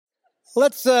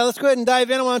Let's go ahead and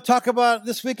dive in. I want to talk about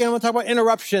this weekend. I want to talk about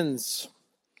interruptions.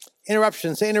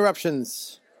 Interruptions. Say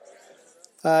interruptions.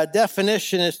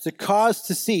 Definition is to cause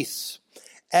to cease,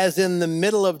 as in the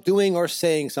middle of doing or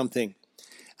saying something.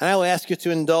 And I will ask you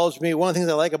to indulge me. One of the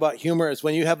things I like about humor is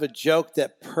when you have a joke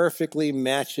that perfectly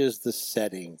matches the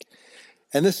setting.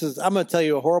 And I'm going to tell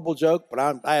you a horrible joke,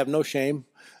 but I have no shame.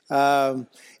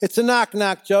 It's a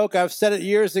knock-knock joke. I've said it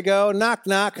years ago.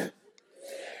 Knock-knock.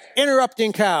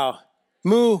 Interrupting cow.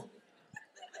 Moo.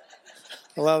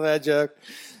 I love that joke.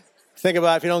 Think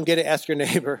about it. If you don't get it, ask your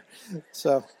neighbor.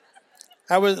 So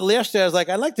yesterday I was like,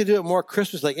 I'd like to do it more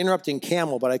Christmas, like interrupting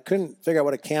camel, but I couldn't figure out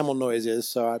what a camel noise is,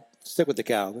 so I stick with the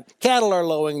cow. Cattle are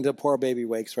lowing, the poor baby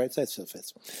wakes, right? So that still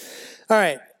fits. All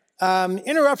right.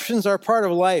 Interruptions are part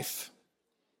of life.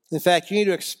 In fact, you need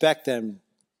to expect them.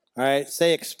 All right?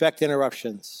 Say expect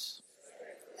interruptions.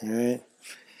 All right?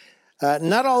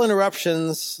 Not all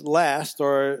interruptions last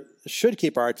or should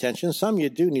keep our attention. Some you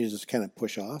do need to just kind of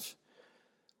push off.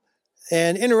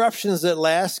 And interruptions that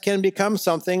last can become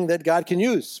something that God can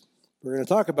use. We're going to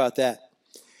talk about that.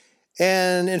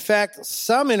 And in fact,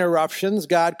 some interruptions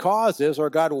God causes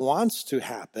or God wants to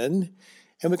happen,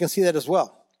 and we can see that as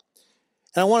well.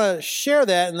 And I want to share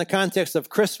that in the context of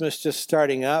Christmas just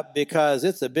starting up because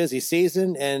it's a busy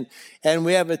season and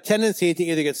we have a tendency to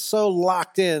either get so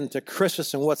locked into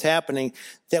Christmas and what's happening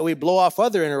that we blow off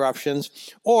other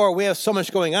interruptions, or we have so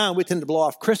much going on we tend to blow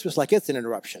off Christmas like it's an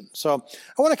interruption. So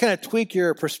I want to kind of tweak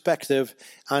your perspective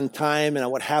on time and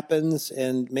on what happens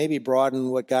and maybe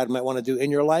broaden what God might want to do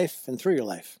in your life and through your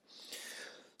life.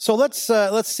 So let's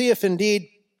see if indeed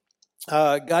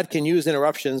God can use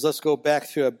interruptions. Let's go back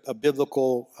to a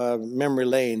biblical memory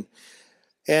lane.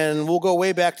 And we'll go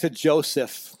way back to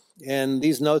Joseph. And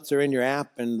these notes are in your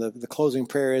app, and the closing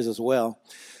prayer is as well.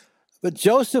 But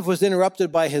Joseph was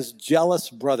interrupted by his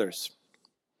jealous brothers.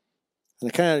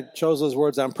 And I kind of chose those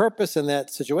words on purpose in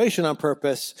that situation on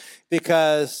purpose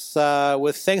because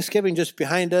with Thanksgiving just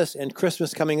behind us and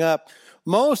Christmas coming up,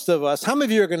 most of us, how many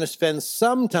of you are going to spend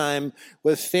some time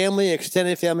with family,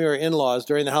 extended family, or in-laws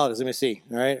during the holidays? Let me see,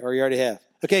 all right? Or you already have.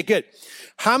 Okay, good.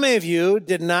 How many of you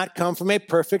did not come from a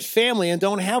perfect family and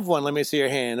don't have one? Let me see your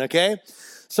hand, okay?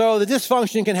 So the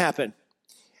dysfunction can happen.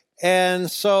 And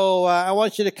so I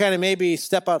want you to kind of maybe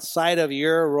step outside of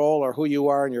your role or who you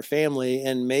are in your family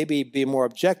and maybe be more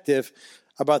objective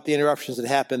about the interruptions that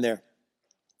happen there.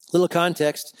 Little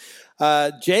context.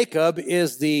 Jacob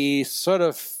is the sort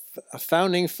of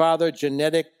founding father,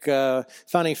 genetic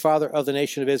founding father of the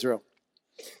nation of Israel.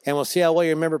 And we'll see how well you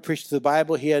remember preaching the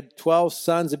Bible. He had 12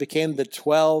 sons that became the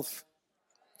 12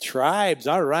 tribes.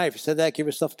 All right, if you said that, give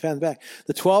yourself a pat on the back.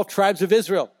 The 12 tribes of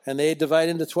Israel. And they divide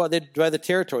the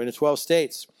territory into 12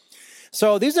 states.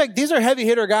 So these are heavy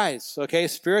hitter guys, okay,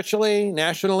 spiritually,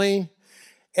 nationally.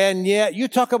 And yet you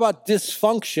talk about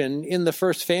dysfunction in the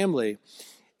first family.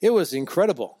 It was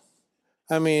incredible.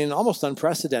 I mean, almost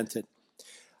unprecedented.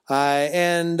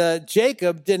 And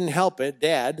Jacob didn't help it,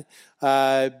 Dad,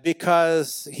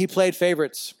 because he played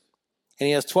favorites. And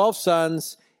he has 12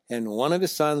 sons, and one of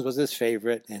his sons was his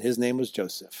favorite, and his name was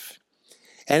Joseph.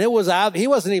 And he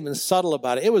wasn't even subtle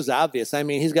about it. It was obvious. I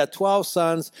mean, he's got 12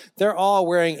 sons. They're all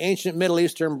wearing ancient Middle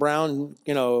Eastern brown,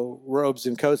 robes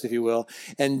and coats, if you will.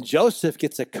 And Joseph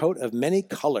gets a coat of many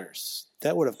colors.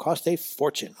 That would have cost a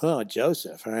fortune. Oh,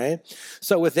 Joseph, all right?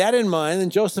 So with that in mind,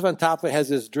 and Joseph on top of it has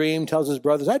this dream, tells his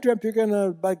brothers, I dreamt you're going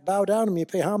to bow down to me,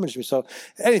 pay homage to me. So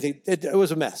anything, it was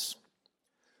a mess.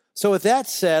 So with that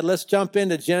said, let's jump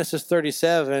into Genesis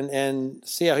 37 and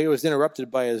see how he was interrupted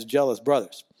by his jealous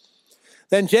brothers.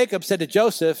 Then Jacob said to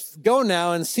Joseph, go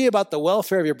now and see about the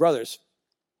welfare of your brothers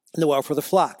and the welfare of the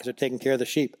flock, because they're taking care of the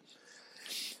sheep.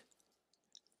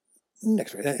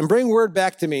 Next, and bring word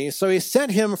back to me. So he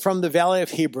sent him from the valley of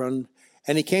Hebron,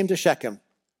 and he came to Shechem.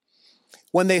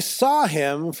 When they saw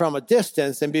him from a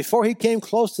distance, and before he came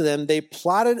close to them, they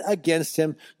plotted against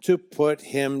him to put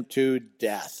him to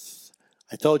death.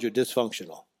 I told you,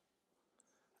 dysfunctional.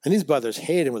 And these brothers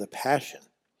hated him with a passion.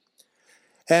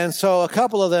 And so a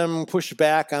couple of them pushed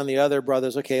back on the other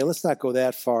brothers. Okay, let's not go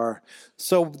that far.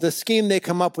 So the scheme they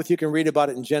come up with, you can read about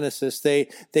it in Genesis. They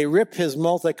rip his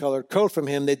multicolored coat from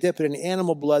him. They dip it in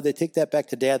animal blood. They take that back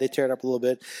to Dad. They tear it up a little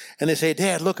bit. And they say,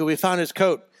 Dad, look, we found his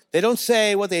coat. They don't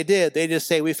say what they did. They just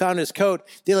say, we found his coat.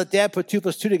 They let Dad put 2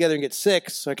 + 2 together and get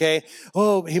 6, okay?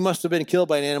 Oh, he must have been killed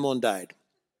by an animal and died.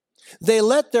 They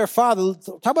let their father,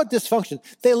 talk about dysfunction,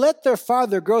 they let their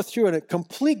father go through a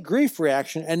complete grief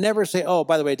reaction and never say, oh,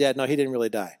 by the way, Dad, no, he didn't really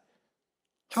die.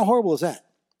 How horrible is that?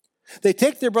 They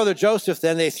take their brother Joseph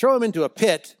then, they throw him into a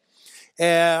pit,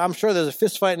 And I'm sure there's a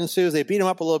fist fight ensues. They beat him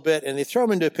up a little bit, and they throw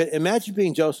him into a pit. Imagine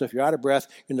being Joseph. You're out of breath.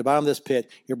 You're in the bottom of this pit.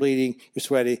 You're bleeding. You're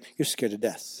sweaty. You're scared to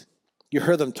death. You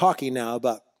heard them talking now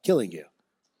about killing you.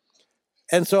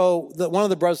 And so one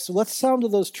of the brothers said, let's sell them to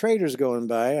those traders going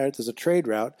by. All right, there's a trade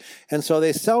route. And so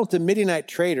they sell them to Midianite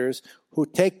traders who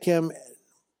take him,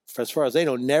 as far as they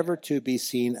know, never to be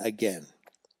seen again.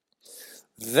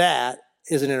 That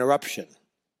is an interruption.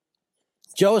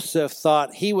 Joseph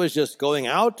thought he was just going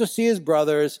out to see his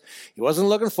brothers. He wasn't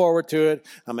looking forward to it.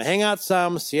 I'm going to hang out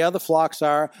some, see how the flocks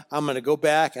are. I'm going to go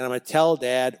back and I'm going to tell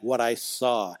Dad what I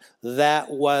saw. That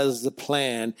was the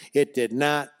plan. It did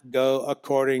not go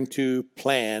according to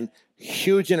plan.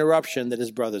 Huge interruption that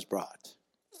his brothers brought.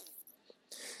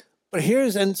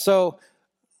 And so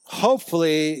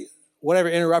hopefully whatever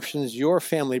interruptions your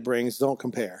family brings don't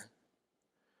compare.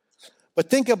 But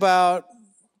think about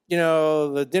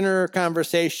the dinner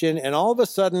conversation, and all of a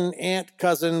sudden, aunt,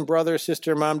 cousin, brother,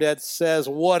 sister, mom, dad says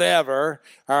whatever,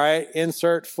 all right,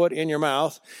 insert foot in your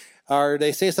mouth, or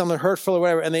they say something hurtful or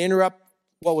whatever, and they interrupt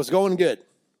what was going good.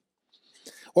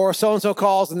 Or so-and-so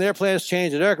calls, and their plans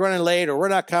change, or they're running late, or we're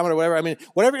not coming, or whatever. I mean,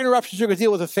 whatever interruptions you're going to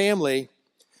deal with a family,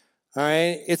 all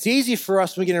right, it's easy for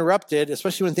us when we get interrupted,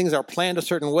 especially when things are planned a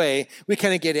certain way. We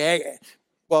kind of get,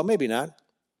 well, maybe not.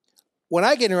 When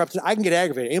I get interrupted, I can get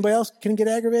aggravated. Anybody else can get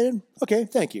aggravated? Okay,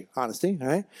 thank you. Honesty, all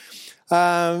right?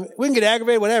 We can get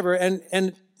aggravated, whatever,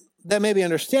 and that may be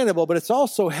understandable, but it's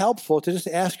also helpful to just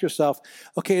ask yourself,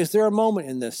 okay, is there a moment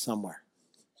in this somewhere?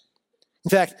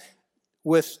 In fact,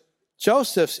 with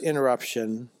Joseph's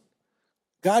interruption,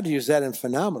 God used that in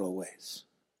phenomenal ways.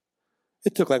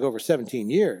 It took like over 17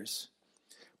 years.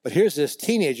 But here's this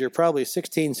teenager, probably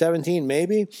 16, 17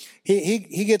 maybe.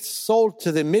 He gets sold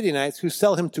to the Midianites who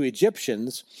sell him to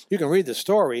Egyptians. You can read the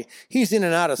story. He's in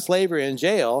and out of slavery and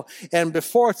jail. And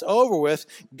before it's over with,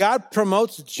 God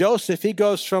promotes Joseph. He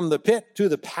goes from the pit to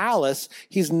the palace.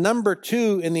 He's number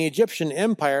 2 in the Egyptian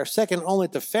empire, second only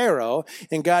to Pharaoh.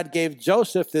 And God gave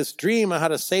Joseph this dream on how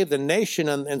to save the nation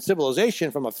and civilization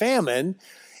from a famine.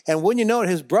 And when you know it,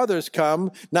 his brothers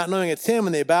come, not knowing it's him,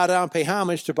 and they bow down and pay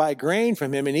homage to buy grain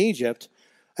from him in Egypt.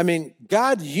 I mean,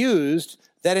 God used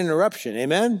that interruption.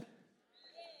 Amen?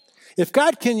 If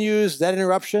God can use that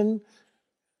interruption,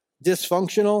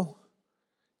 dysfunctional,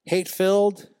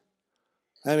 hate-filled,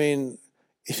 I mean,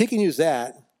 if he can use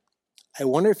that, I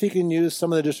wonder if he can use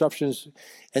some of the disruptions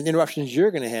and interruptions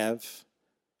you're going to have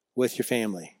with your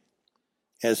family,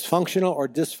 as functional or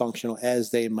dysfunctional as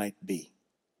they might be.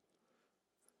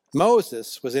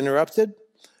 Moses was interrupted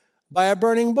by a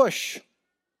burning bush.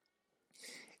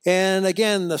 And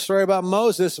again, the story about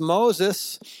Moses,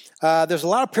 there's a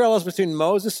lot of parallels between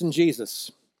Moses and Jesus.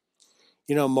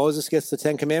 Moses gets the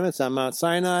 10 Commandments on Mount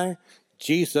Sinai.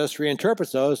 Jesus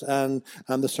reinterprets those on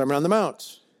the Sermon on the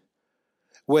Mount.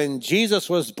 When Jesus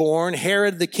was born,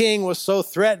 Herod the king was so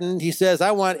threatened, he says,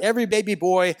 I want every baby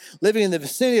boy living in the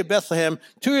vicinity of Bethlehem,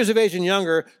 2 years of age and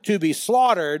younger, to be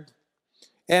slaughtered.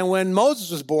 And when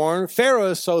Moses was born,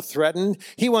 Pharaoh is so threatened,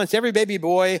 he wants every baby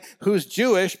boy who's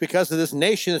Jewish, because of this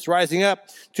nation that's rising up,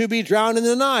 to be drowned in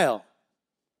the Nile.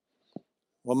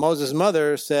 Well, Moses'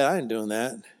 mother said, I ain't doing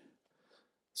that.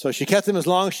 So she kept him as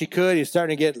long as she could. He's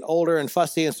starting to get older and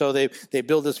fussy, and so they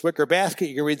build this wicker basket.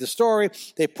 You can read the story.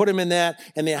 They put him in that,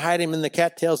 and they hide him in the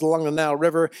cattails along the Nile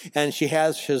River, and she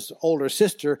has his older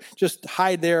sister just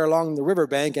hide there along the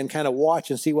riverbank and kind of watch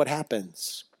and see what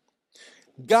happens.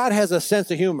 God has a sense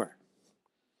of humor,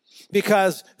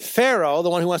 because Pharaoh, the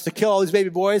one who wants to kill all these baby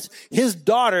boys, his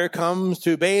daughter comes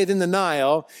to bathe in the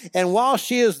Nile, and while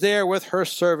she is there with her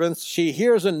servants, she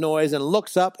hears a noise and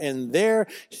looks up, and there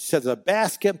she sees a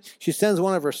basket. She sends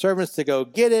one of her servants to go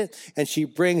get it, and she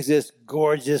brings this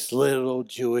gorgeous little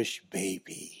Jewish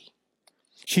baby.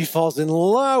 She falls in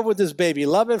love with this baby,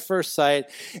 love at first sight.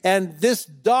 And this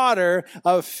daughter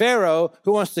of Pharaoh,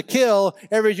 who wants to kill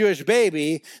every Jewish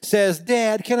baby, says,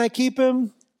 Dad, can I keep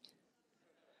him?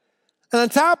 And on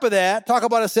top of that, talk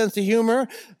about a sense of humor.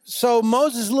 So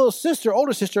Moses' little sister,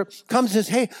 older sister, comes and says,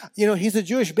 hey, he's a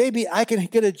Jewish baby. I can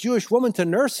get a Jewish woman to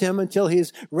nurse him until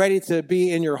he's ready to be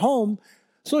in your home.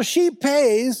 So she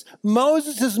pays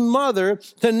Moses' mother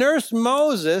to nurse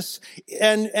Moses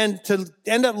and to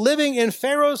end up living in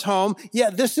Pharaoh's home.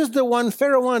 Yet this is the one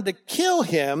Pharaoh wanted to kill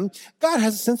him. God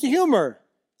has a sense of humor.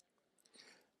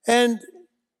 And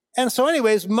so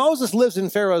anyways, Moses lives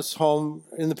in Pharaoh's home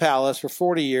in the palace for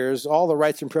 40 years, all the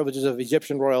rights and privileges of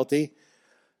Egyptian royalty.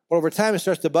 But over time, it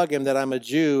starts to bug him that I'm a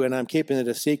Jew and I'm keeping it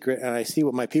a secret, and I see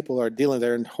what my people are dealing with.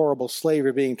 They're in horrible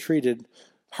slavery, being treated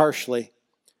harshly.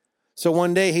 So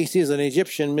one day he sees an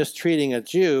Egyptian mistreating a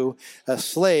Jew, a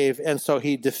slave, and so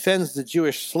he defends the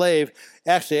Jewish slave,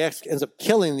 actually ends up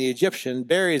killing the Egyptian,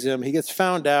 buries him. He gets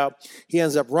found out. He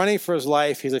ends up running for his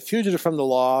life. He's a fugitive from the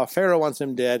law. Pharaoh wants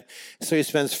him dead. So he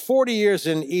spends 40 years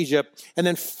in Egypt and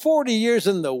then 40 years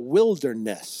in the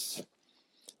wilderness,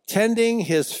 tending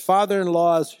his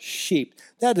father-in-law's sheep.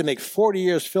 That had to make 40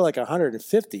 years feel like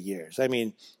 150 years. I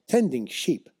mean, tending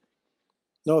sheep.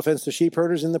 No offense to sheep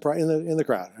herders in the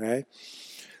crowd, all right?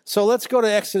 So let's go to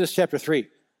Exodus chapter 3.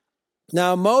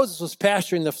 Now Moses was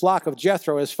pasturing the flock of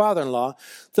Jethro, his father-in-law,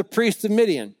 the priest of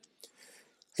Midian.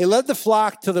 He led the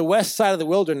flock to the west side of the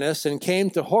wilderness and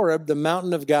came to Horeb, the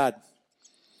mountain of God.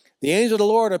 The angel of the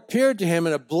Lord appeared to him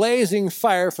in a blazing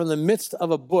fire from the midst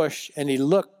of a bush, and he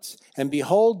looked, and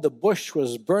behold, the bush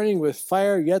was burning with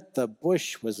fire, yet the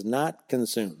bush was not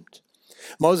consumed.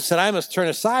 Moses said, I must turn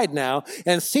aside now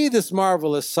and see this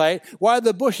marvelous sight, why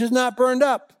the bush is not burned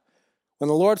up. When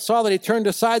the Lord saw that he turned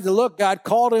aside to look, God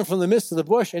called him from the midst of the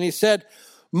bush, and he said,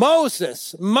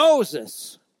 Moses,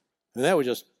 Moses. And that would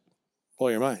just blow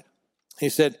your mind. He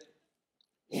said,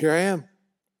 here I am.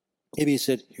 Maybe he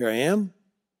said, here I am.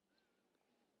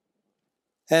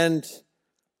 And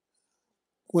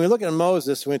when we look at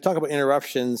Moses, when we talk about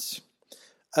interruptions,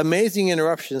 amazing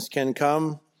interruptions can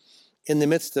come in the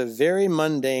midst of very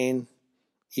mundane,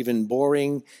 even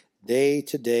boring,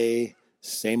 day-to-day,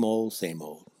 same old, same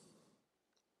old.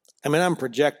 I mean, I'm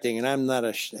projecting, and I'm not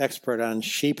an expert on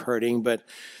sheep herding, but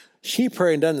sheep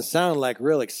herding doesn't sound like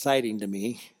real exciting to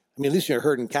me. I mean, at least when you're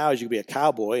herding cows, you could be a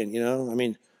cowboy, and, I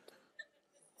mean,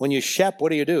 when you shep,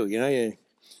 what do?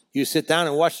 You sit down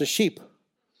and watch the sheep.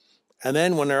 And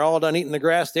then when they're all done eating the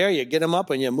grass there, you get them up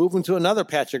and you move them to another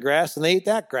patch of grass, and they eat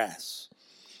that grass.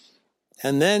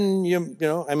 And then,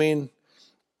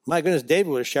 my goodness,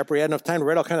 David was a shepherd. He had enough time to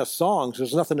write all kinds of songs.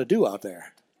 There's nothing to do out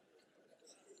there.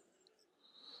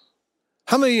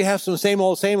 How many of you have some same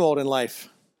old in life?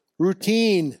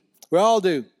 Routine. We all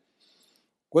do.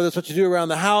 Whether it's what you do around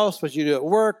the house, what you do at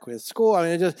work, at school.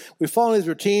 I mean, we fall in these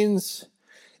routines,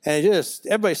 and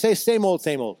everybody say same old.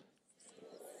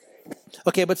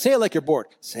 Okay, but say it like you're bored.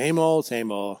 Same old.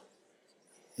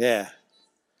 Yeah.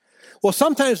 Well,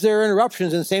 sometimes there are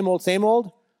interruptions in same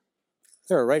old.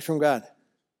 They're right from God.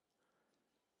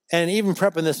 And even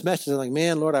prepping this message, I'm like,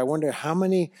 man, Lord, I wonder how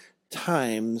many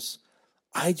times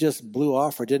I just blew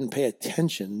off or didn't pay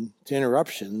attention to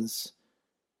interruptions,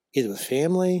 either with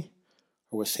family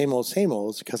or with same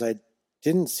olds, because I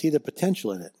didn't see the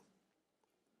potential in it.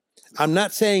 I'm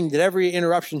not saying that every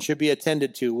interruption should be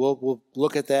attended to. We'll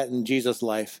look at that in Jesus'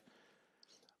 life.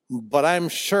 But I'm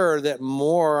sure that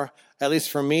more, at least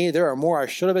for me, there are more I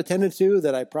should have attended to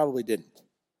that I probably didn't.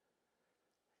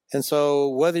 And so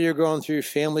whether you're going through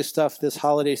family stuff this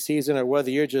holiday season or whether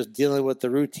you're just dealing with the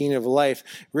routine of life,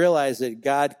 realize that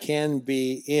God can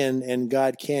be in and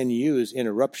God can use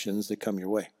interruptions that come your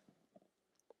way.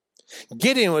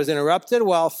 Gideon was interrupted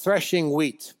while threshing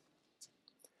wheat.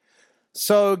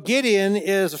 So Gideon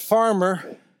is a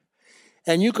farmer,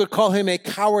 and you could call him a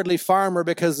cowardly farmer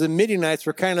because the Midianites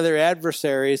were kind of their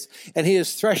adversaries, and he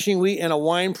is threshing wheat in a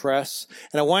wine press.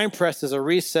 And a wine press is a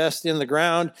recess in the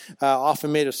ground,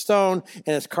 often made of stone,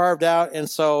 and it's carved out, and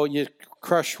so you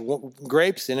crush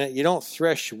grapes in it. You don't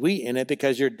thresh wheat in it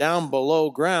because you're down below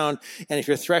ground, and if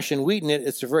you're threshing wheat in it,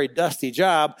 it's a very dusty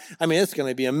job. I mean, it's going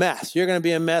to be a mess. You're going to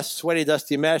be a mess, sweaty,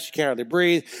 dusty mess. You can't hardly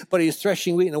breathe, but he's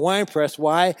threshing wheat in a wine press.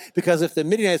 Why? Because if the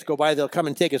Midianites go by, they'll come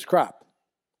and take his crop.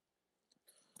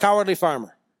 Cowardly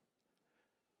farmer.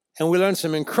 And we learned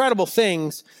some incredible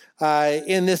things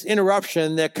in this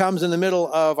interruption that comes in the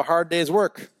middle of a hard day's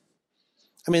work.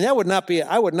 I mean, I would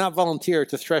not volunteer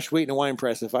to thresh wheat in a wine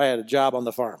press if I had a job on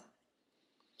the farm.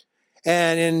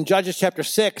 And in Judges chapter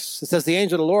 6, it says, the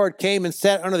angel of the Lord came and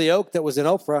sat under the oak that was in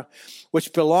Ophrah,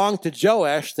 which belonged to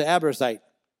Joash the Abiezrite.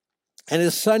 And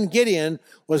his son Gideon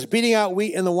was beating out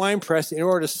wheat in the wine press in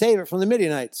order to save it from the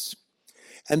Midianites.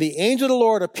 And the angel of the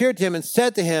Lord appeared to him and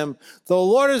said to him, the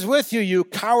Lord is with you, you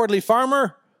cowardly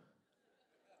farmer.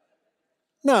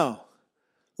 No,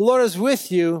 the Lord is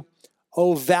with you,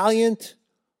 O valiant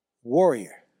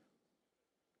warrior.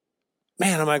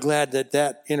 Man, am I glad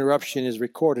that interruption is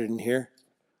recorded in here.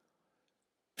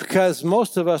 Because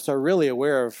most of us are really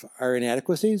aware of our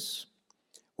inadequacies,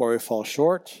 where we fall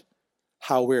short,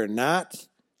 how we're not,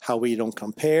 how we don't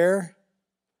compare.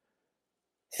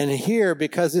 And here,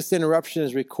 because this interruption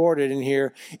is recorded in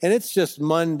here, and it's just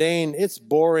mundane, it's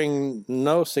boring,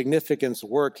 no significance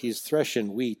work, he's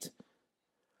threshing wheat.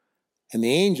 And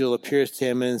the angel appears to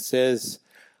him and says,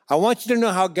 I want you to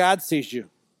know how God sees you.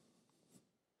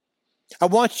 I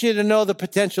want you to know the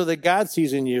potential that God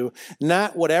sees in you,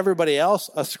 not what everybody else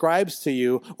ascribes to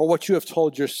you or what you have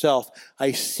told yourself.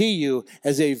 I see you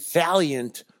as a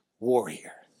valiant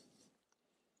warrior.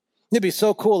 It'd be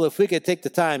so cool if we could take the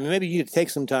time, and maybe you could take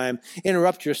some time,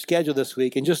 interrupt your schedule this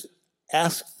week and just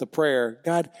ask the prayer,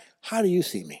 God, how do you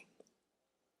see me?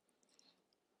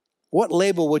 What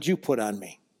label would you put on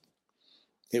me?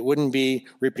 It wouldn't be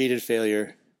repeated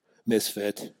failure,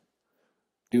 misfit,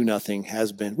 do nothing,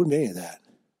 has been. Wouldn't be any of that.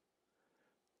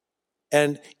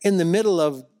 And in the middle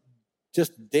of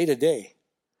just day to day,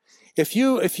 if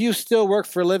you still work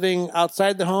for a living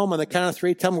outside the home, on the count of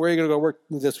three, tell me where you're going to go work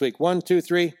this week. 1, 2,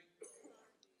 3.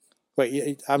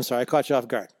 Wait, I'm sorry, I caught you off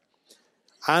guard.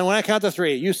 And when I count to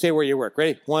 3, you say where you work.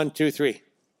 Ready? 1, 2, 3.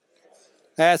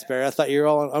 That's better. I thought you were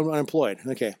all unemployed.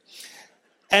 Okay.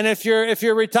 And if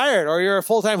you're retired or you're a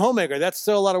full-time homemaker, that's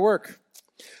still a lot of work.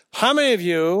 How many of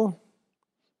you,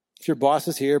 if your boss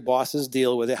is here, bosses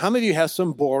deal with it, how many of you have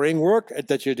some boring work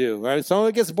that you do? Right? Some of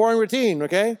it gets boring routine,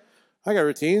 okay? I got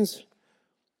routines.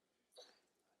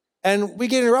 And we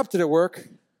get interrupted at work.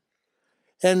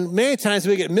 And many times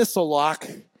we get missile lock.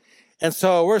 And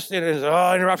so we're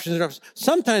interruptions.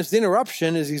 Sometimes the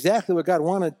interruption is exactly what God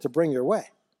wanted to bring your way.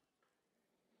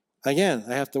 Again,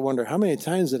 I have to wonder, how many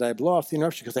times did I blow off the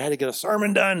interruption because I had to get a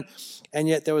sermon done, and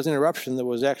yet there was an interruption that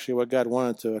was actually what God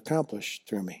wanted to accomplish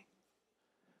through me.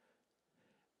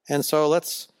 And so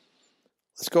let's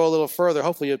go a little further.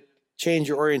 Hopefully you change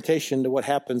your orientation to what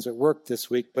happens at work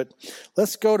this week. But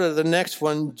let's go to the next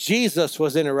one. Jesus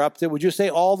was interrupted. Would you say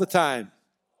all the time?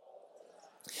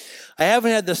 I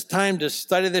haven't had this time to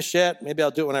study this yet. Maybe I'll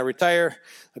do it when I retire.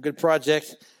 A good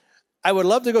project. I would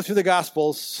love to go through the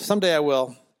Gospels. Someday I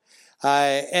will.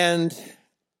 And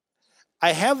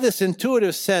I have this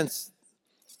intuitive sense,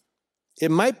 it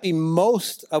might be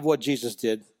most of what Jesus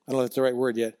did. I don't know if that's the right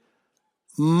word yet.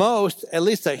 Most, at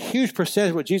least a huge percentage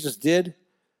of what Jesus did,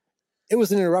 it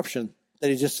was an interruption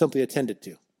that he just simply attended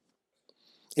to.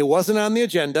 It wasn't on the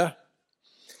agenda.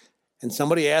 And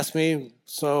somebody asked me,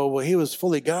 so he was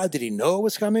fully God. Did he know it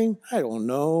was coming? I don't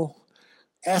know.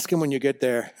 Ask him when you get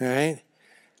there, all right?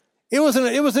 It was an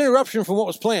interruption from what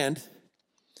was planned.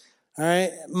 All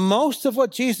right, most of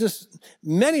what Jesus,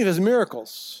 many of his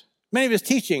miracles, many of his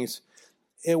teachings,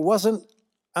 it wasn't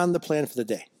on the plan for the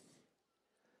day.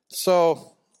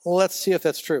 So let's see if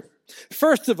that's true.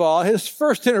 First of all, his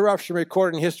first interruption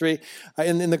recorded in history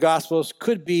in the Gospels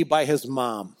could be by his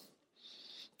mom.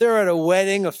 They're at a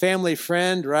wedding, a family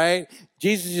friend, right?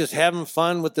 Jesus is just having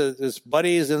fun with his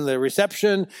buddies in the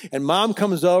reception, and mom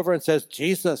comes over and says,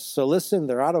 Jesus, so listen,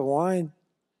 they're out of wine.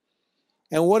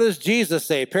 And what does Jesus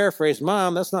say? Paraphrase,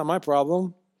 Mom, that's not my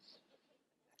problem.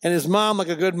 And his mom, like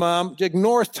a good mom,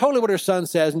 ignores totally what her son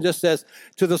says and just says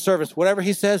to the servants, whatever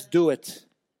he says, do it.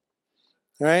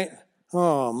 Right?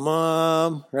 Oh,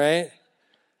 Mom, right?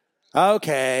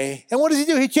 Okay. And what does he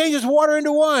do? He changes water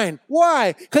into wine.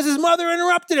 Why? Because his mother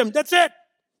interrupted him. That's it.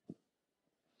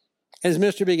 And his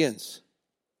ministry begins.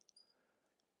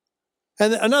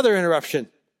 And another interruption.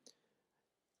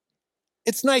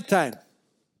 It's nighttime.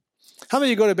 How many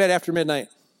of you go to bed after midnight?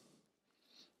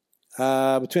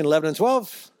 Between 11 and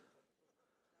 12?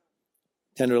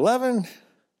 10 to 11?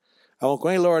 I won't go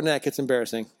any lower than that. It gets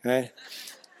embarrassing, right?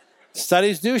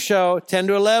 Studies do show 10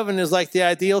 to 11 is like the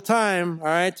ideal time, all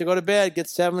right, to go to bed. Get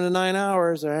 7 to 9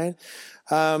 hours, all right?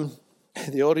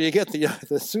 The older you get,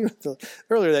 the sooner, the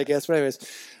earlier that gets. But anyways,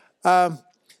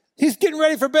 he's getting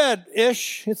ready for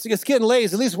bed-ish. It's getting late.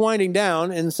 It's at least winding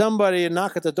down, and somebody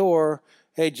knock at the door.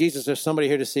 Hey, Jesus, there's somebody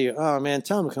here to see you. Oh, man,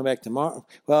 tell him to come back tomorrow.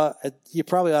 Well, you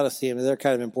probably ought to see him. They're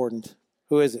kind of important.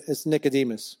 Who is it? It's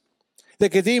Nicodemus.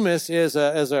 Nicodemus is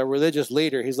a religious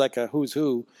leader. He's like a who's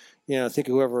who. You know, think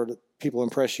of whoever people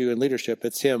impress you in leadership.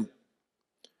 It's him.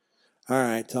 All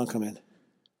right, tell him to come in.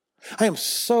 I am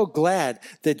so glad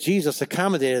that Jesus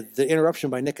accommodated the interruption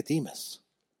by Nicodemus.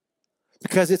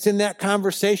 Because it's in that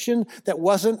conversation that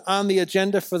wasn't on the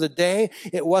agenda for the day.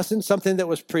 It wasn't something that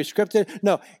was prescripted.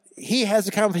 No, he has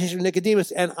a conversation with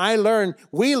Nicodemus, and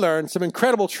we learn some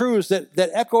incredible truths that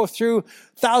echo through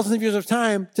thousands of years of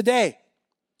time today.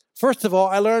 First of all,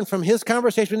 I learned from his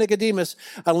conversation with Nicodemus,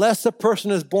 unless a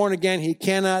person is born again, he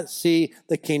cannot see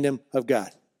the kingdom of God.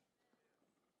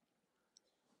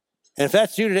 And if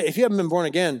that's you today, if you haven't been born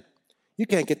again, you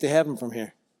can't get to heaven from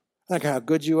here. Like how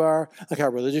good you are, like how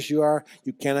religious you are,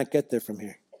 you cannot get there from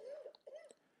here.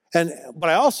 But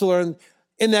I also learned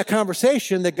in that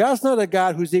conversation that God's not a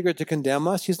God who's eager to condemn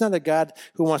us. He's not a God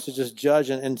who wants to just judge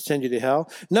and send you to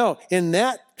hell. No, in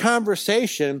that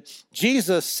conversation,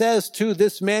 Jesus says to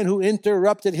this man who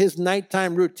interrupted his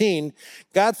nighttime routine,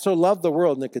 God so loved the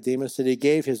world, Nicodemus, that he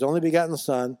gave his only begotten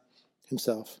son,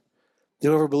 himself.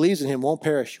 Whoever believes in him won't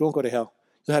perish. You won't go to hell.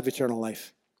 You'll have eternal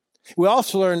life. We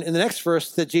also learn in the next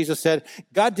verse that Jesus said,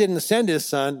 God didn't send his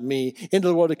son, me, into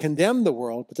the world to condemn the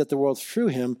world, but that the world through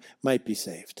him might be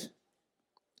saved.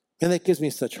 And that gives me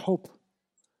such hope.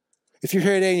 If you're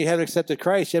here today and you haven't accepted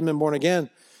Christ, you haven't been born again,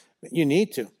 you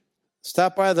need to.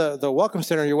 Stop by the Welcome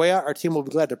Center on your way out. Our team will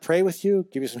be glad to pray with you,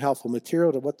 give you some helpful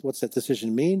material to what's that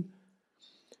decision mean.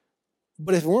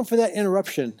 But if it weren't for that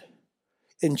interruption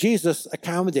and Jesus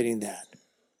accommodating that,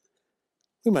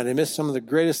 we might have missed some of the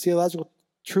greatest theological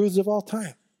truths of all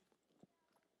time.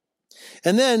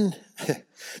 And then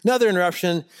another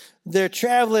interruption. They're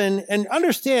traveling, and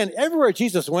understand, everywhere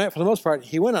Jesus went, for the most part,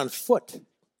 he went on foot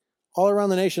all around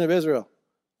the nation of Israel.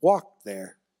 Walked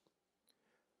there.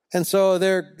 And so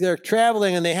they're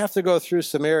traveling, and they have to go through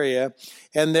Samaria.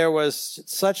 And there was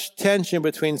such tension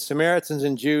between Samaritans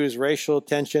and Jews, racial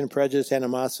tension, prejudice,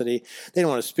 animosity. They didn't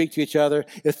want to speak to each other.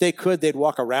 If they could, they'd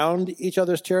walk around each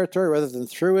other's territory rather than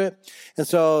through it. And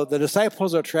so the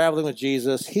disciples are traveling with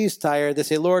Jesus. He's tired. They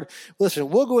say, Lord, listen,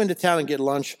 we'll go into town and get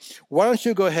lunch. Why don't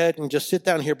you go ahead and just sit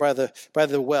down here by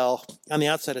the well on the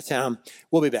outside of town?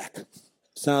 We'll be back.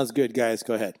 Sounds good, guys.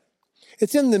 Go ahead.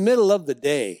 It's in the middle of the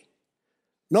day.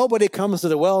 Nobody comes to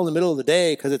the well in the middle of the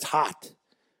day because it's hot.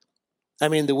 I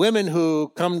mean, the women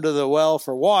who come to the well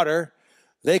for water,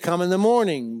 they come in the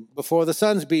morning before the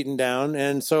sun's beaten down,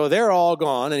 and so they're all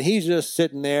gone, and he's just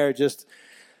sitting there just,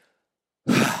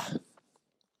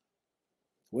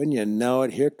 wouldn't you know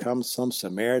it, here comes some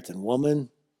Samaritan woman.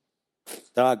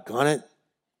 Doggone it.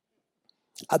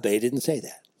 I bet he didn't say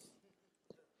that.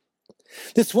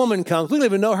 This woman comes, we don't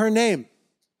even know her name.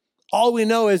 All we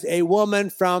know is a woman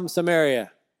from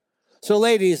Samaria. So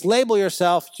ladies, label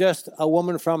yourself just a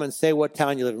woman from and say what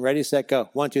town you live in. Ready, set,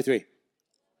 go. 1, 2, 3.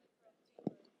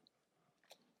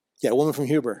 Yeah, woman from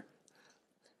Huber.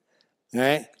 All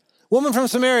right. Woman from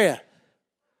Samaria.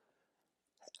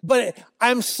 But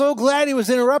I'm so glad he was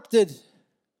interrupted.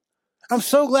 I'm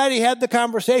so glad he had the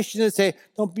conversation and say,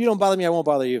 you don't bother me, I won't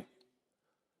bother you.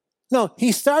 No,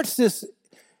 he starts this,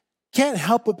 can't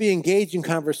help but be engaged in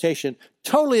conversation,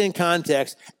 totally in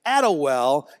context, at a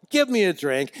well, give me a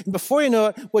drink. And before you know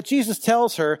it, what Jesus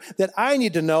tells her that I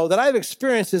need to know, that I've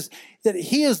experienced, is that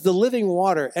he is the living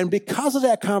water. And because of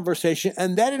that conversation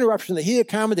and that interruption that he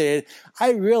accommodated,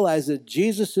 I realized that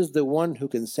Jesus is the one who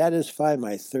can satisfy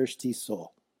my thirsty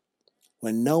soul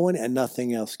when no one and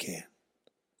nothing else can.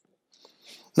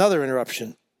 Another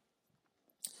interruption.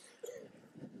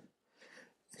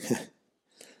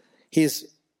 He's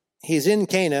in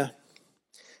Cana,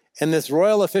 and this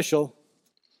royal official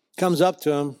comes up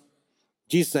to him.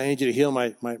 Jesus, I need you to heal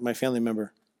my family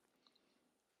member.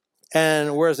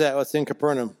 And where's that? Well, it's in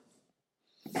Capernaum.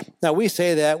 Now, we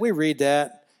say that, we read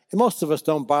that, and most of us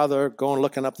don't bother going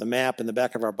looking up the map in the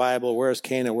back of our Bible. Where's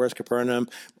Cana? Where's Capernaum?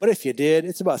 But if you did,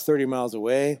 it's about 30 miles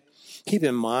away. Keep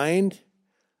in mind,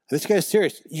 this guy's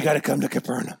serious. You got to come to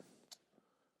Capernaum.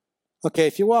 Okay,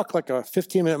 if you walk like a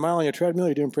 15-minute mile on your treadmill,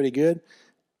 you're doing pretty good.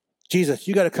 Jesus,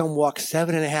 you got to come walk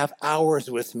 7.5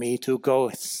 hours with me to go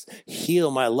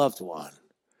heal my loved one.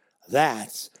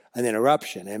 That's an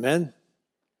interruption, amen?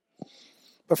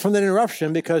 But from that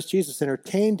interruption, because Jesus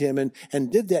entertained him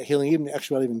and did that healing, even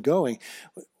actually without even going,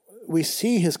 we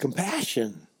see his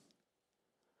compassion.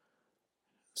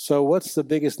 So what's the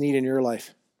biggest need in your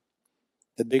life?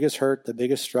 The biggest hurt, the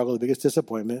biggest struggle, the biggest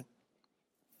disappointment?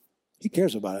 He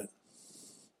cares about it.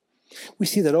 We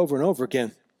see that over and over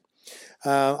again.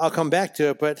 I'll come back to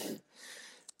it, but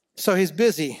so he's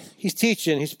busy. He's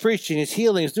teaching, he's preaching, he's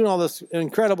healing, he's doing all this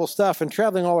incredible stuff and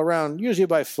traveling all around, usually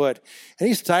by foot. And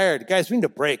he's tired. Guys, we need a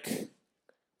break.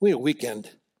 We need a weekend.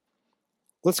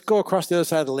 Let's go across the other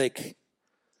side of the lake.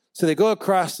 So they go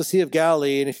across the Sea of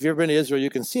Galilee, and if you've ever been to Israel, you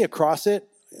can see across it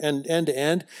and end to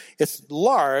end. It's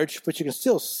large, but you can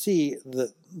still see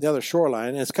the other shoreline.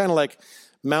 And it's kind of like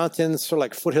mountains, sort of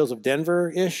like foothills of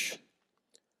Denver-ish.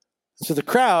 So the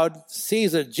crowd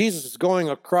sees that Jesus is going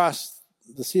across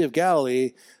the Sea of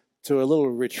Galilee to a little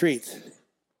retreat.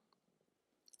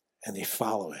 And they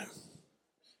follow him.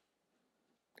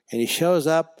 And he shows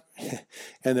up,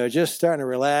 and they're just starting to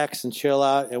relax and chill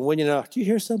out. And when you know, do you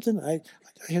hear something? I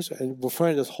hear something. And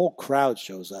before this whole crowd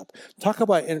shows up. Talk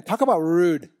about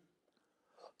rude.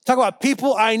 Talk about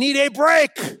people, I need a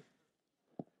break.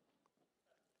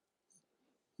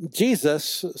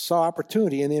 Jesus saw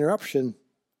opportunity in the interruption.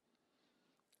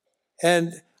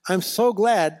 And I'm so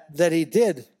glad that he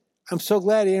did. I'm so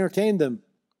glad he entertained them.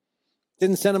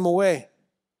 Didn't send them away.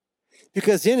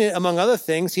 Because in it, among other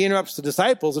things, he interrupts the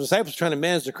disciples. The disciples are trying to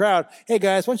manage the crowd. Hey,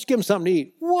 guys, why don't you give them something to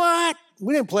eat? What?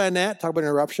 We didn't plan that. Talk about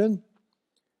interruption.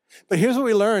 But here's what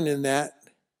we learned in that.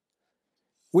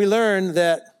 we learn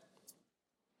that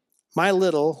my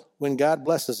little, when God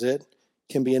blesses it,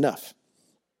 can be enough.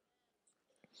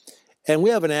 And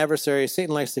we have an adversary.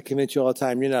 Satan likes to convince you all the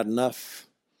time, you're not enough,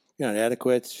 you're not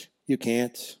adequate, you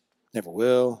can't, never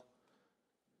will.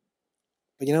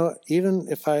 But you know what? Even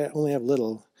if I only have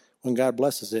little, when God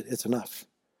blesses it, it's enough.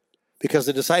 Because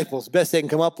the disciples, best they can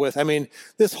come up with,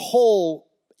 this whole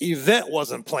event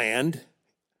wasn't planned.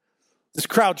 This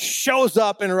crowd shows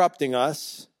up interrupting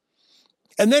us.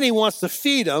 And then he wants to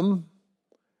feed them.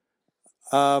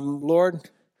 Lord,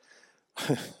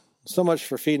 so much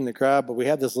for feeding the crowd, but we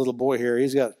have this little boy here.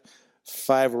 He's got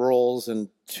 5 rolls and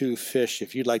 2 fish.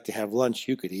 If you'd like to have lunch,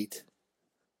 you could eat.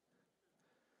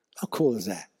 How cool is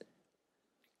that?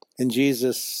 And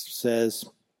Jesus says,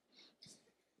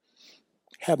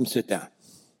 have them sit down.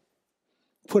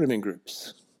 Put them in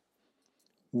groups.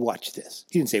 Watch this.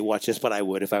 He didn't say watch this, but I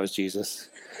would if I was Jesus.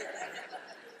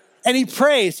 And he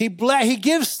prays, he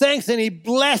gives thanks and he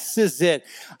blesses it.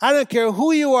 I don't care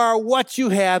who you are, what you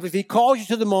have. If he calls you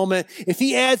to the moment, if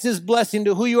he adds his blessing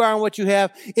to who you are and what you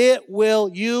have,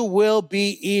 you will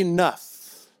be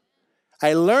enough.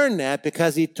 I learned that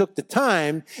because he took the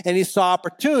time and he saw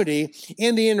opportunity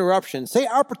in the interruption. Say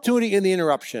opportunity in the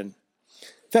interruption.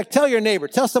 In fact, tell your neighbor,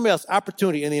 tell somebody else,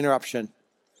 opportunity in the interruption.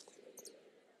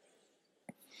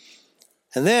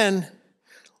 And then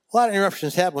a lot of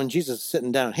interruptions happen when Jesus is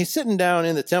sitting down. He's sitting down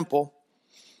in the temple,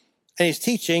 and he's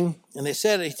teaching. And they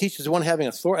said he teaches as one having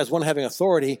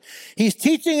authority. He's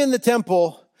teaching in the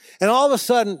temple, and all of a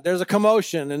sudden, there's a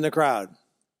commotion in the crowd.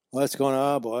 What's going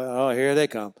on? Oh, boy. Oh, here they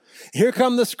come. Here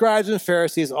come the scribes and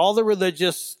Pharisees, all the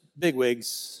religious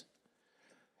bigwigs.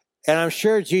 And I'm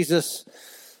sure Jesus,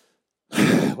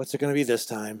 what's it going to be this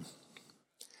time?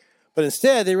 But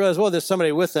instead, they realize, well, there's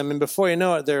somebody with them. And before you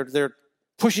know it, they're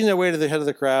pushing their way to the head of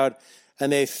the crowd,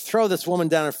 and they throw this woman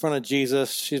down in front of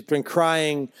Jesus. She's been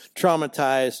crying,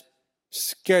 traumatized,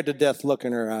 scared to death, look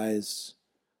in her eyes.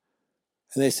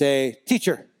 And they say,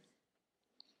 teacher.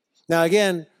 Now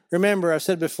again, remember, I've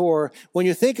said before, when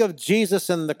you think of Jesus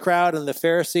and the crowd and the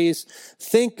Pharisees,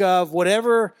 think of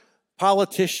whatever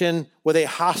politician with a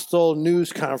hostile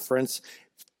news conference.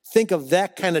 Think of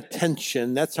that kind of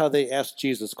tension. That's how they ask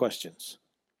Jesus questions.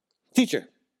 Teacher.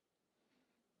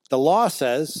 The law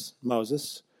says,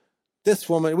 Moses, this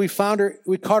woman, we caught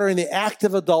her in the act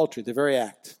of adultery, the very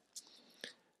act.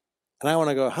 And I want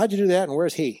to go, how'd you do that and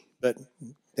where's he? But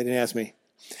they didn't ask me.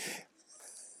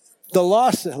 The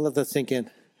law says, let that sink in.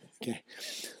 Okay.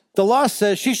 The law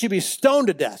says she should be stoned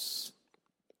to death.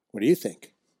 What do you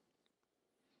think?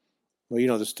 Well, you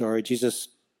know the story. Jesus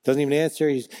doesn't even answer.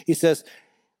 He says,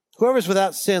 whoever's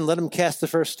without sin, let him cast the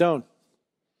first stone.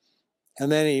 And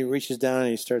then he reaches down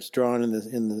and he starts drawing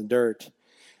in the dirt.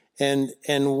 And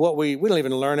what we don't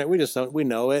even learn it. We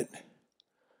know it.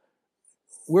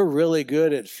 We're really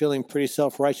good at feeling pretty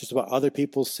self-righteous about other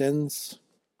people's sins,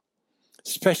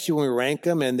 especially when we rank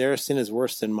them and their sin is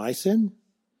worse than my sin.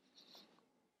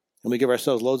 And we give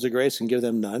ourselves loads of grace and give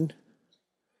them none.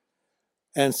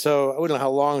 And so I don't know how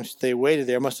long they waited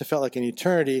there. It must have felt like an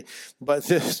eternity. But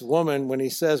this woman, when he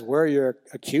says, where are your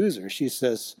accusers? She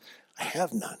says, I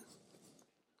have none.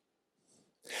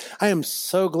 I am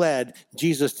so glad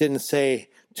Jesus didn't say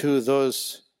to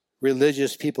those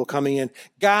religious people coming in,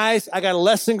 guys, I got a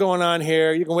lesson going on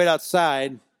here. You can wait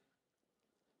outside.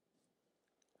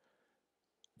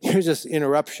 Here's this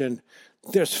interruption.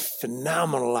 There's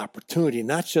phenomenal opportunity,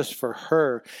 not just for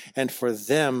her and for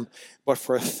them, but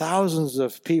for thousands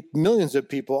of people, millions of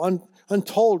people,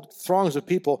 untold throngs of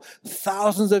people,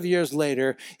 thousands of years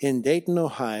later in Dayton,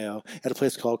 Ohio, at a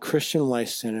place called Christian Life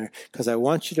Center, because I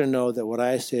want you to know that what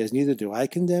I say is neither do I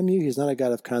condemn you. He's not a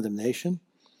God of condemnation.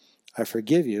 I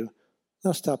forgive you.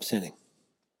 Now stop sinning.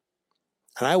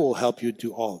 And I will help you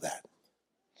do all that.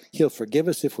 He'll forgive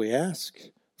us if we ask,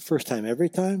 first time, every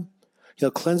time. He'll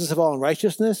cleanse us of all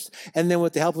unrighteousness. And then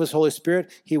with the help of his Holy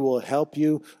Spirit, he will help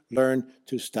you learn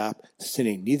to stop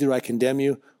sinning. Neither do I condemn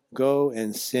you. Go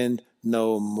and sin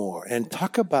no more. And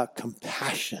talk about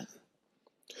compassion.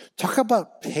 Talk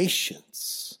about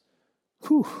patience.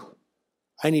 Whew.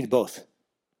 I need both.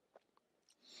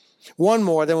 One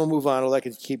more, then we'll move on. I'd like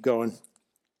to keep going.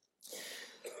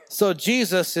 So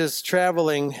Jesus is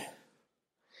traveling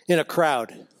in a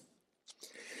crowd.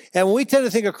 And when we tend to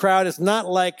think of crowd, it's not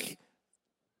like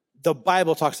the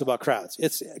Bible talks about crowds.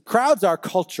 Crowds are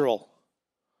cultural.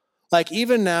 Like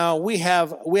even now, we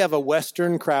have a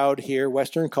Western crowd here,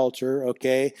 Western culture,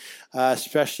 okay,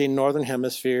 especially Northern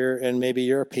Hemisphere and maybe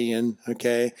European,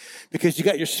 okay, because you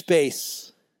got your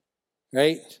space,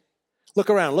 right? Look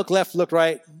around, look left, look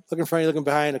right, look in front of you, looking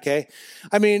behind, okay?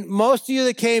 I mean, most of you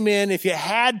that came in, if you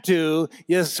had to,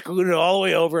 you scooted all the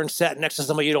way over and sat next to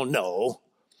somebody you don't know.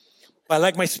 But I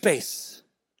like my space.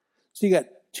 So you got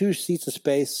 2 seats of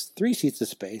space, 3 seats of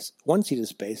space, 1 seat of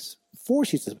space, 4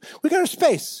 seats of space. We got our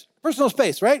space, personal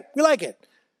space, right? We like it.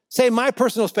 Say my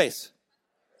personal space.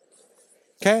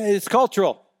 Okay, it's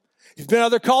cultural. If you've been in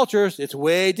other cultures, it's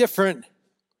way different.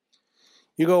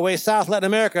 You go way south, Latin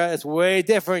America, it's way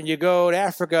different. You go to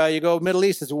Africa, you go Middle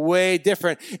East, it's way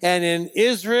different. And in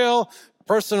Israel,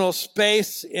 personal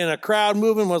space in a crowd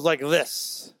moving was like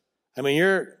this. I mean,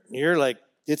 you're like,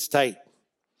 it's tight.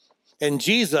 And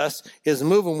Jesus is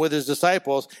moving with his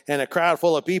disciples and a crowd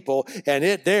full of people, and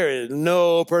there is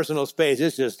no personal space.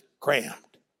 It's just crammed.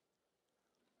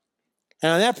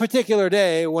 And on that particular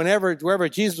day, wherever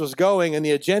Jesus was going and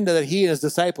the agenda that he and his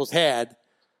disciples had,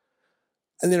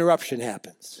 an interruption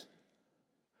happens.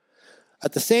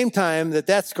 At the same time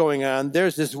that's going on,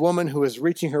 there's this woman who is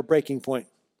reaching her breaking point.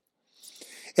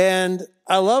 And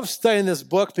I love studying this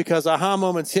book because aha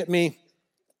moments hit me.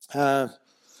 And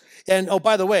oh,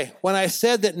 by the way, when I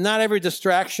said that not every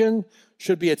distraction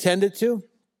should be attended to,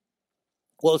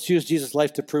 well, let's use Jesus'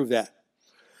 life to prove that.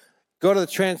 Go to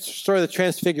the story of the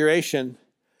Transfiguration,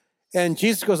 and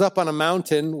Jesus goes up on a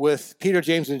mountain with Peter,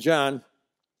 James, and John.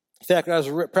 In fact, I was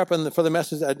prepping for the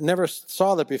message, I never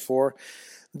saw that before,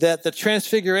 that the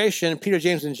Transfiguration, Peter,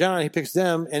 James, and John, he picks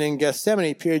them, and in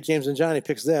Gethsemane, Peter, James, and John, he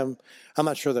picks them. I'm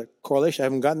not sure the correlation. I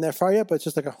haven't gotten that far yet, but it's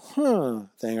just like a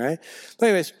thing, right? But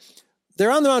anyways, they're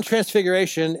on the Mount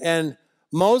Transfiguration, and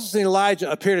Moses and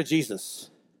Elijah appear to Jesus.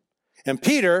 And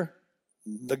Peter,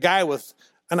 the guy with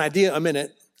an idea a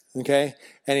minute, okay,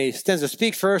 and he tends to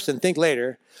speak first and think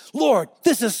later, Lord,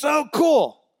 this is so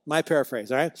cool. My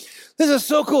paraphrase, all right? This is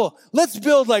so cool. Let's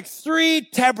build like 3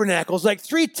 tabernacles, like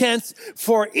 3 tents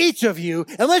for each of you,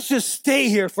 and let's just stay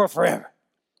here for forever.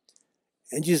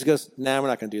 And Jesus goes, nah, we're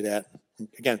not going to do that.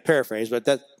 Again, paraphrase, but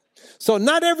that. So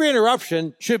not every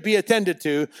interruption should be attended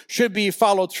to, should be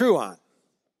followed through on,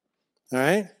 all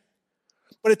right?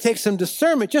 But it takes some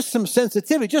discernment, just some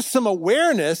sensitivity, just some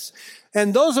awareness.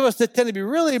 And those of us that tend to be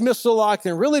really missile-locked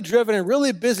and really driven and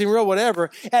really busy and real whatever,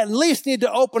 at least need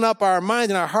to open up our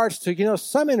mind and our hearts to,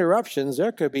 some interruptions,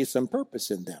 there could be some purpose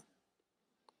in them.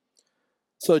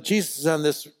 So Jesus is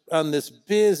on this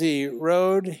busy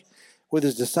road with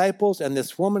his disciples, and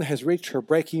this woman has reached her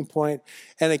breaking point.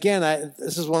 And again,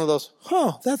 this is one of those,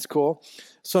 that's cool.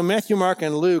 So Matthew, Mark,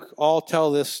 and Luke all tell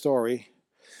this story.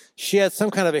 She had some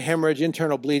kind of a hemorrhage,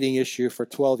 internal bleeding issue for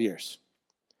 12 years.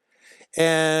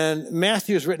 And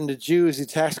Matthew's written to Jews, he's a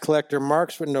tax collector.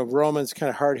 Mark's written to Romans, kind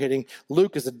of hard-hitting.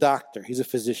 Luke is a doctor. He's a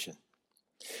physician.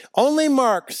 Only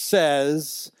Mark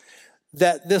says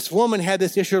that this woman had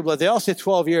this issue of blood. They all say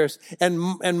 12 years. And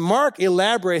Mark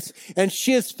elaborates, and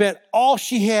she had spent all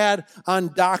she had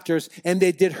on doctors, and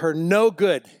they did her no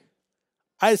good.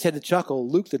 I just had to chuckle.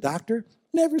 Luke, the doctor,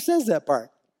 never says that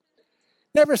part.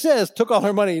 Never says, took all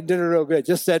her money, did her no good.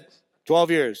 Just said,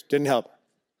 12 years, didn't help her.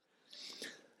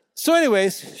 So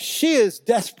anyways, she is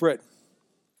desperate.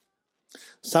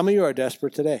 Some of you are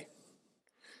desperate today.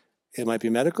 It might be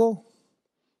medical,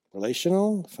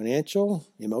 relational, financial,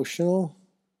 emotional.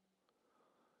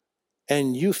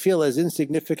 And you feel as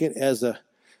insignificant as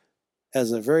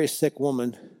a very sick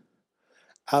woman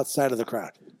outside of the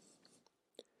crowd.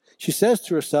 She says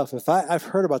to herself, I've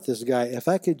heard about this guy, if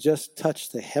I could just touch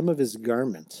the hem of his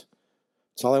garment,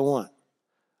 that's all I want.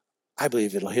 I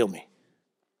believe it'll heal me.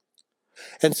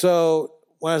 And so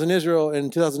when I was in Israel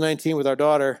in 2019 with our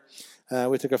daughter,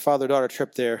 we took a father-daughter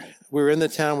trip there. We were in the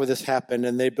town where this happened,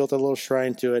 and they built a little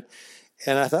shrine to it.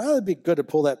 And I thought, it'd be good to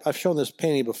pull that. I've shown this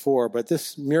painting before, but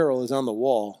this mural is on the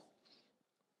wall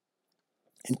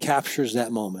and captures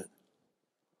that moment.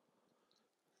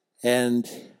 And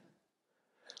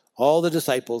all the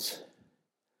disciples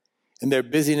and their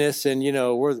busyness, and,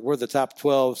 we're the top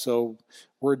 12, so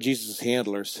we're Jesus'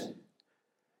 handlers.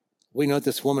 We know that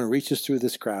this woman reaches through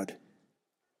this crowd.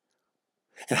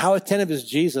 And how attentive is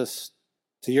Jesus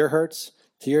to your hurts,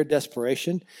 to your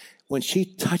desperation? When she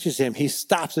touches him, he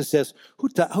stops and says, who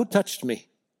touched me?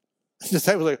 The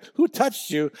disciples are like, who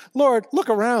touched you? Lord, look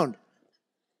around.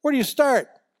 Where do you start?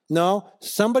 No,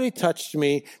 somebody touched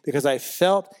me because I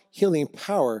felt healing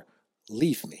power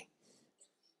leave me.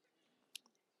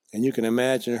 And you can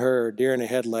imagine her, deer in a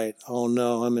headlight, oh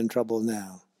no, I'm in trouble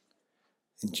now.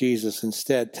 And Jesus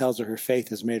instead tells her faith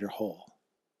has made her whole.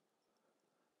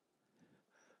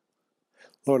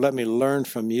 Lord, let me learn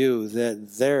from you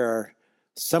that there are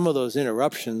some of those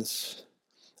interruptions,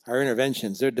 are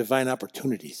interventions, they're divine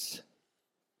opportunities.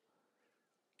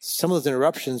 Some of those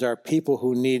interruptions are people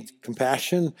who need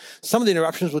compassion. Some of the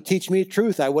interruptions will teach me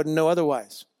truth I wouldn't know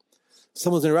otherwise.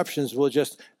 Some of those interruptions will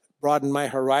just broaden my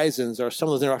horizons, or some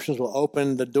of those interruptions will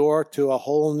open the door to a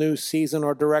whole new season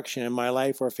or direction in my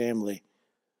life or family.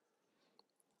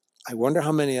 I wonder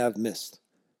how many I've missed.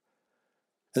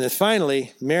 And then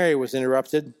finally, Mary was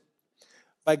interrupted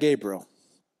by Gabriel.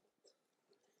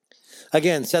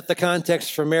 Again, set the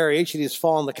context for Mary. Each of these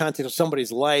fall in the context of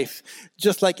somebody's life,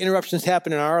 just like interruptions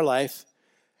happen in our life.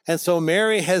 And so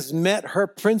Mary has met her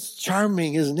Prince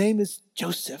Charming. His name is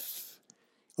Joseph.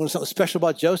 You know something special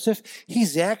about Joseph?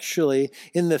 He's actually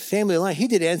in the family line. He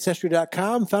did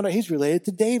Ancestry.com, found out he's related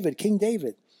to David, King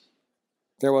David.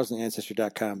 There wasn't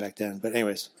Ancestry.com back then, but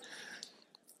anyways.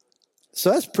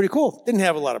 So that's pretty cool. Didn't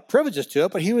have a lot of privileges to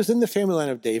it, but he was in the family line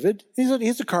of David.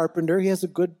 He's a carpenter. He has a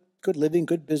good living,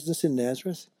 good business in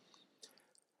Nazareth.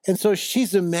 And so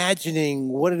she's imagining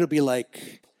what it'll be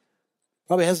like.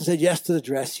 Probably hasn't said yes to the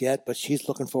dress yet, but she's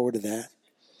looking forward to that.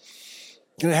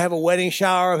 Going to have a wedding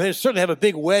shower. He'll certainly have a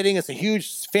big wedding. It's a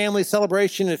huge family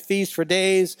celebration and feast for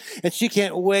days. And she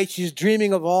can't wait. She's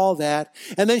dreaming of all that.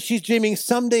 And then she's dreaming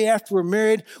someday after we're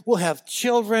married, we'll have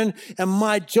children. And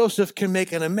my Joseph can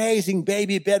make an amazing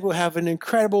baby bed. We'll have an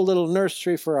incredible little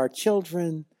nursery for our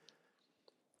children.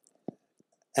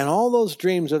 And all those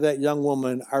dreams of that young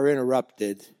woman are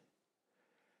interrupted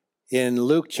in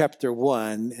Luke chapter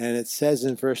 1. And it says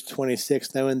in verse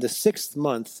 26, now in the 6th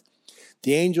month,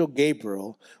 the angel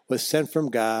Gabriel was sent from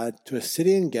God to a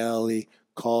city in Galilee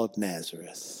called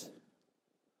Nazareth.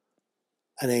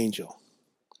 An angel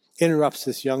interrupts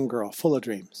this young girl full of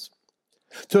dreams.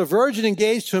 To a virgin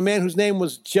engaged to a man whose name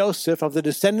was Joseph, of the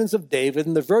descendants of David,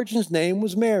 and the virgin's name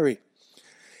was Mary.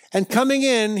 And coming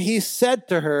in, he said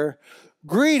to her,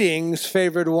 greetings,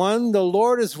 favored one, the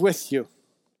Lord is with you.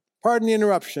 Pardon the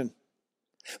interruption.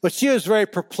 But she was very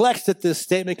perplexed at this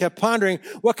statement, kept pondering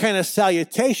what kind of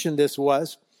salutation this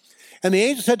was. And the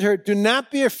angel said to her, do not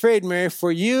be afraid, Mary,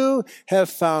 for you have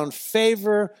found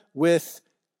favor with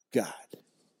God.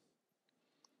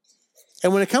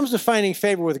 And when it comes to finding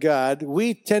favor with God,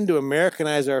 we tend to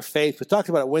Americanize our faith. We talked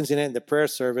about it Wednesday night in the prayer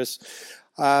service.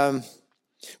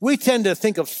 We tend to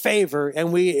think of favor,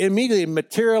 and we immediately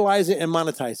materialize it and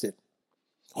monetize it.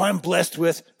 Oh, I'm blessed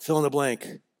with fill in the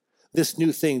blank. This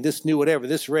new thing, this new whatever,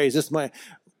 this raise,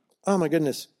 oh my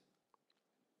goodness.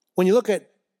 When you look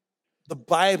at the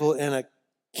Bible in a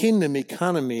kingdom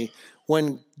economy,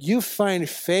 when you find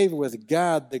favor with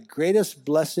God, the greatest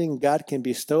blessing God can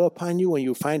bestow upon you when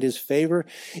you find his favor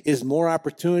is more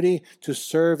opportunity to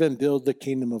serve and build the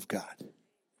kingdom of God.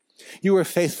 You were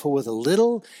faithful with a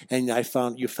little, and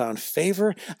you found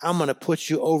favor. I'm going to put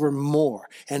you over more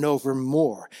and over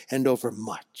more and over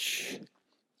much.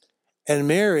 And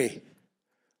Mary,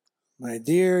 my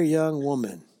dear young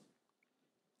woman,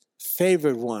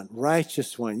 favored one,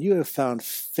 righteous one, you have found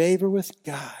favor with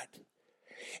God,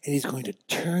 and he's going to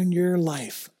turn your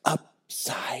life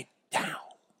upside down.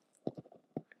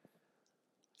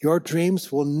 Your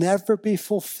dreams will never be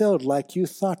fulfilled like you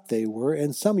thought they were,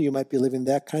 and some of you might be living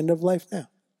that kind of life now.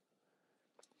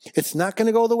 It's not going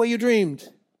to go the way you dreamed.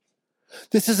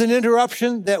 This is an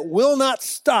interruption that will not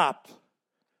stop.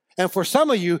 And for some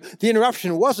of you, the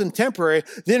interruption wasn't temporary.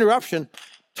 The interruption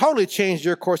totally changed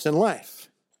your course in life.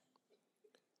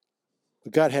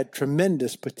 But God had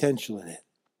tremendous potential in it.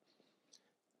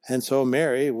 And so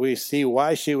Mary, we see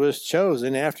why she was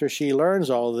chosen. After she learns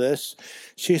all this,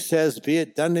 she says, be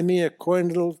it done to me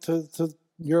according to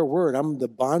your word. I'm the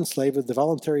bondslave of the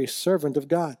voluntary servant of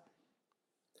God.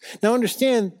 Now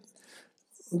understand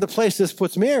the place this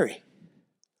puts Mary.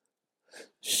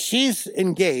 She's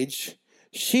engaged.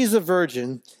 She's a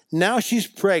virgin. Now she's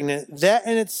pregnant. That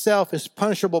in itself is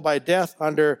punishable by death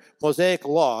under Mosaic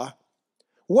law.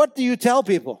 What do you tell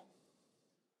people?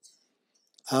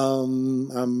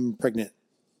 I'm pregnant.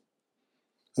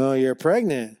 Oh, you're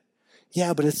pregnant.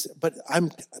 Yeah,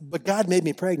 but God made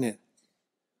me pregnant.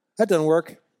 That doesn't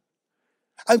work.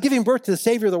 I'm giving birth to the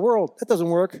Savior of the world. That doesn't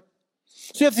work.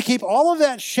 So you have to keep all of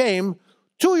that shame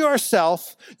to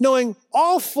yourself, knowing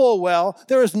all full well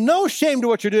there is no shame to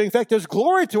what you're doing. In fact, there's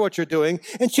glory to what you're doing.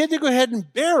 And she had to go ahead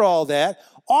and bear all that.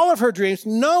 All of her dreams,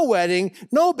 no wedding,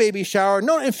 no baby shower.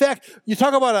 No, in fact, you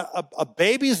talk about a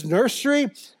baby's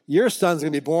nursery, your son's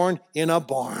going to be born in a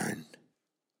barn.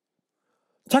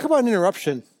 Talk about an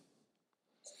interruption.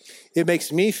 It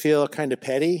makes me feel kind of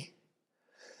petty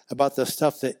about the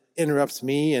stuff that interrupts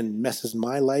me and messes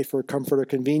my life for comfort or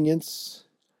convenience.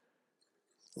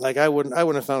 Like I wouldn't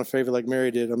have found a favor like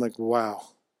Mary did. I'm like, wow,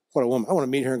 what a woman. I want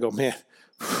to meet her and go, man,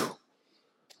 whew,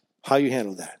 how you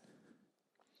handle that.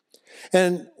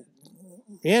 And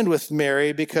end with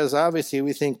Mary because obviously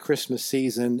we think Christmas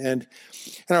season. And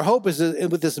our hope is that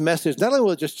with this message, not only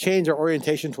will it just change our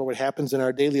orientation toward what happens in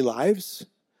our daily lives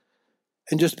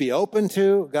and just be open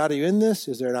to, God, are you in this?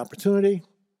 Is there an opportunity?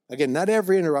 Again, not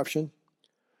every interruption.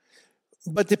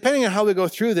 But depending on how we go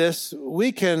through this,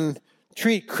 we can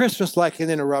treat Christmas like an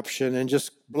interruption and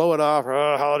just blow it off.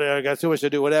 Oh, holiday, I got too much to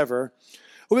do, whatever.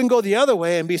 Or we can go the other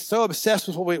way and be so obsessed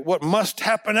with what must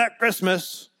happen at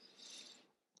Christmas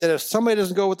that if somebody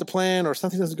doesn't go with the plan or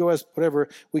something doesn't go as whatever,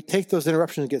 we take those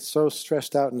interruptions and get so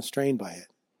stressed out and strained by it.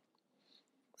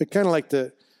 We kind of like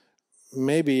to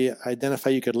maybe identify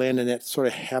you could land in that sort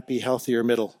of happy, healthier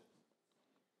middle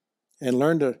and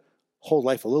learn to hold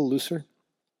life a little looser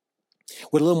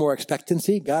with a little more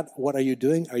expectancy. God, what are you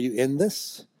doing? Are you in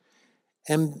this?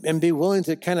 And be willing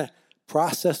to kind of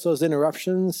process those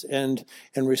interruptions and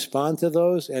respond to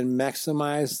those and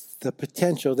maximize the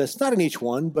potential that's not in each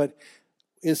one, but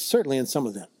is certainly in some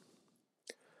of them.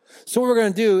 So what we're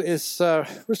going to do is we're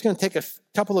just going to take a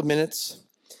couple of minutes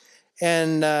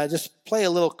and just play a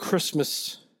little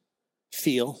Christmas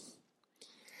feel.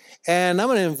 And I'm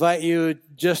going to invite you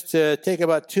just to take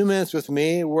about 2 minutes with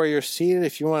me where you're seated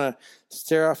if you want to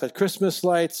stare off at Christmas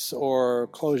lights or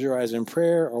close your eyes in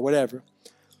prayer or whatever.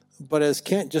 But as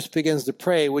Kent just begins to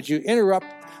pray, would you interrupt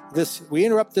this? We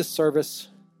interrupt this service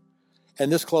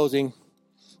and this closing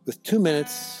with 2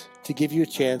 minutes to give you a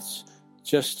chance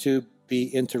just to be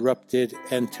interrupted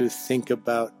and to think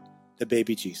about the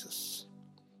baby Jesus,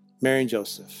 Mary and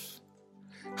Joseph,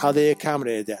 how they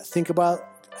accommodated that. Think about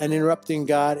an interrupting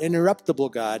God,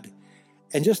 interruptible God,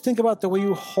 and just think about the way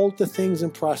you hold the things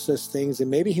and process things, and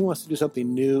maybe he wants to do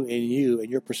something new in you and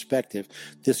your perspective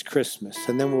this Christmas,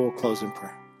 and then we'll close in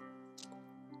prayer.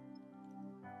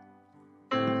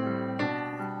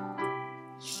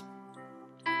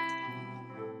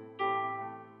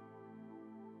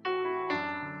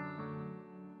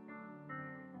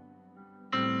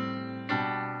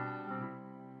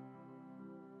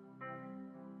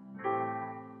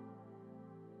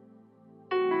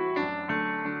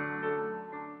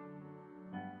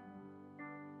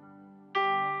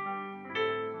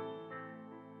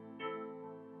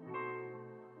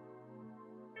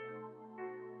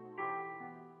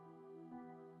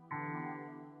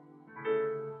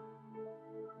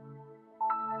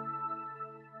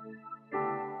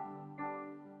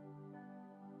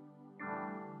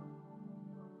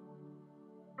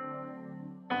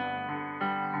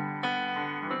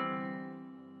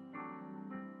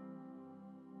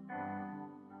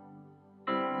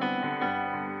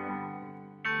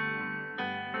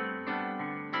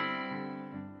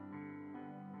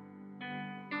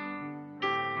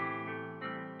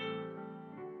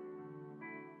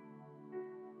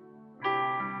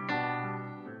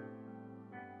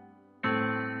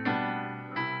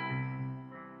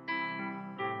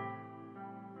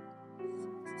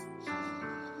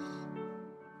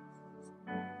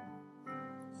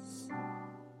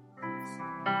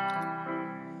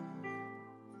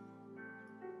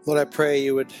 Lord, I pray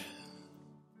you would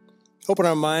open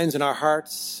our minds and our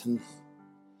hearts and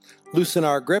loosen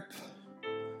our grip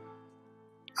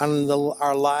on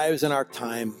our lives and our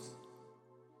time.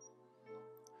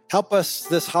 Help us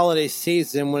this holiday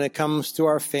season when it comes to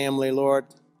our family, Lord,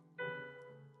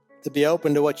 to be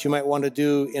open to what you might want to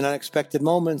do in unexpected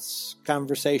moments,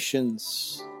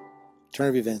 conversations, turn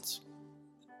of events.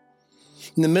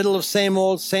 In the middle of same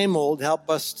old, help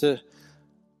us to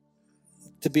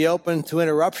be open to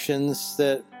interruptions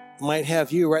that might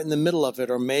have you right in the middle of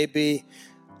it. Or maybe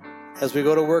as we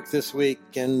go to work this week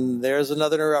and there's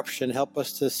another interruption, help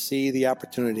us to see the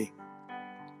opportunity.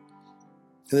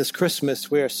 And this Christmas,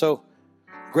 we are so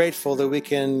grateful that we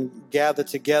can gather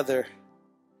together.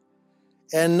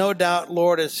 And no doubt,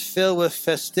 Lord, it's filled with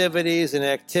festivities and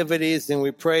activities, and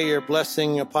we pray your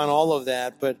blessing upon all of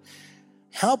that. But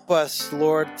help us,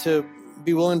 Lord, to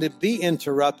be willing to be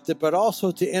interrupted, but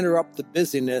also to interrupt the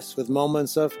busyness with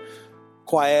moments of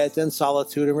quiet and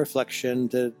solitude and reflection,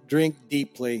 to drink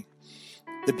deeply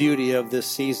the beauty of this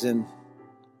season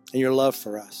and your love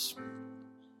for us.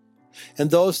 And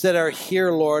those that are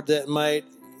here, Lord, that might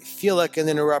feel like an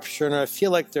interruption or feel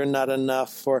like they're not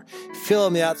enough or feel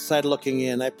on the outside looking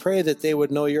in, I pray that they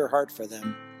would know your heart for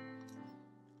them,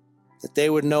 that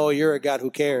they would know you're a God who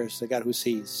cares, a God who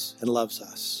sees and loves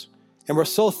us. And we're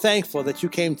so thankful that you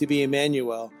came to be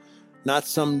Emmanuel, not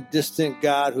some distant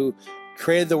God who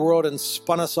created the world and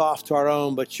spun us off to our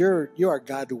own, but you are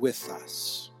God with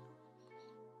us.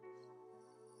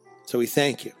 So we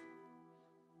thank you.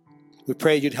 We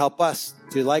pray you'd help us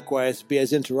to likewise be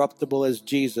as interruptible as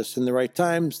Jesus in the right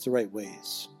times, the right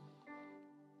ways.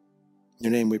 In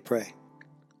your name we pray.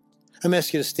 I'm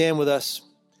asking you to stand with us.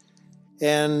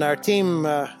 And our team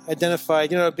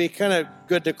identified, it'd be kind of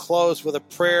good to close with a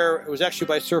prayer. It was actually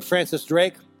by Sir Francis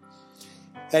Drake.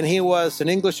 And he was an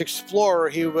English explorer.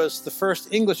 He was the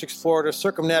first English explorer to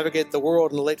circumnavigate the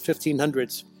world in the late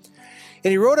 1500s.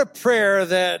 And he wrote a prayer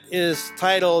that is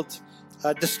titled,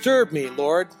 Disturb Me,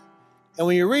 Lord. And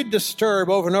when you read disturb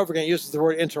over and over again, it uses the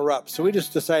word interrupt. So we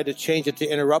just decided to change it to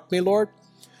interrupt me, Lord.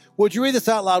 Would you read this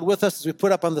out loud with us as we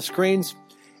put up on the screens?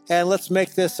 And let's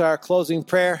make this our closing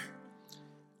prayer.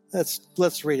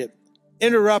 Let's read it.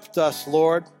 Interrupt us,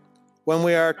 Lord, when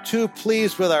we are too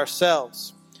pleased with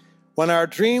ourselves, when our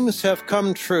dreams have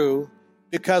come true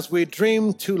because we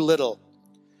dreamed too little,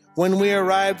 when we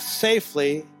arrived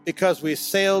safely because we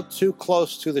sailed too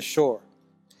close to the shore.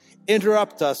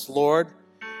 Interrupt us, Lord,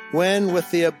 when with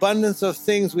the abundance of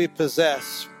things we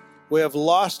possess, we have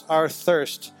lost our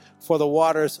thirst for the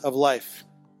waters of life,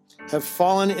 have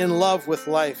fallen in love with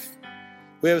life.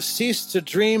 We have ceased to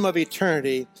dream of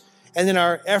eternity, and in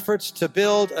our efforts to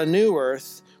build a new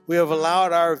earth, we have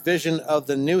allowed our vision of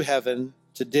the new heaven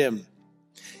to dim.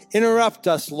 Interrupt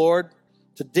us, Lord,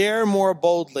 to dare more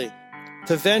boldly,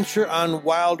 to venture on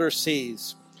wilder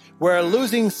seas, where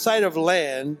losing sight of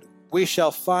land, we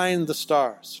shall find the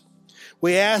stars.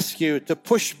 We ask you to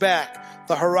push back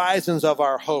the horizons of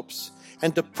our hopes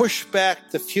and to push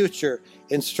back the future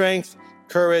in strength,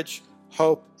 courage,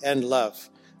 hope, and love.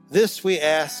 This we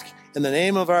ask in the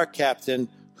name of our captain,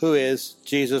 who is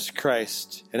Jesus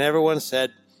Christ. And everyone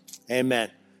said, amen.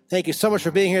 Thank you so much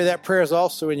for being here. That prayer is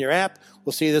also in your app.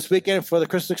 We'll see you this weekend for the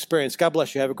Christmas experience. God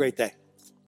bless you. Have a great day.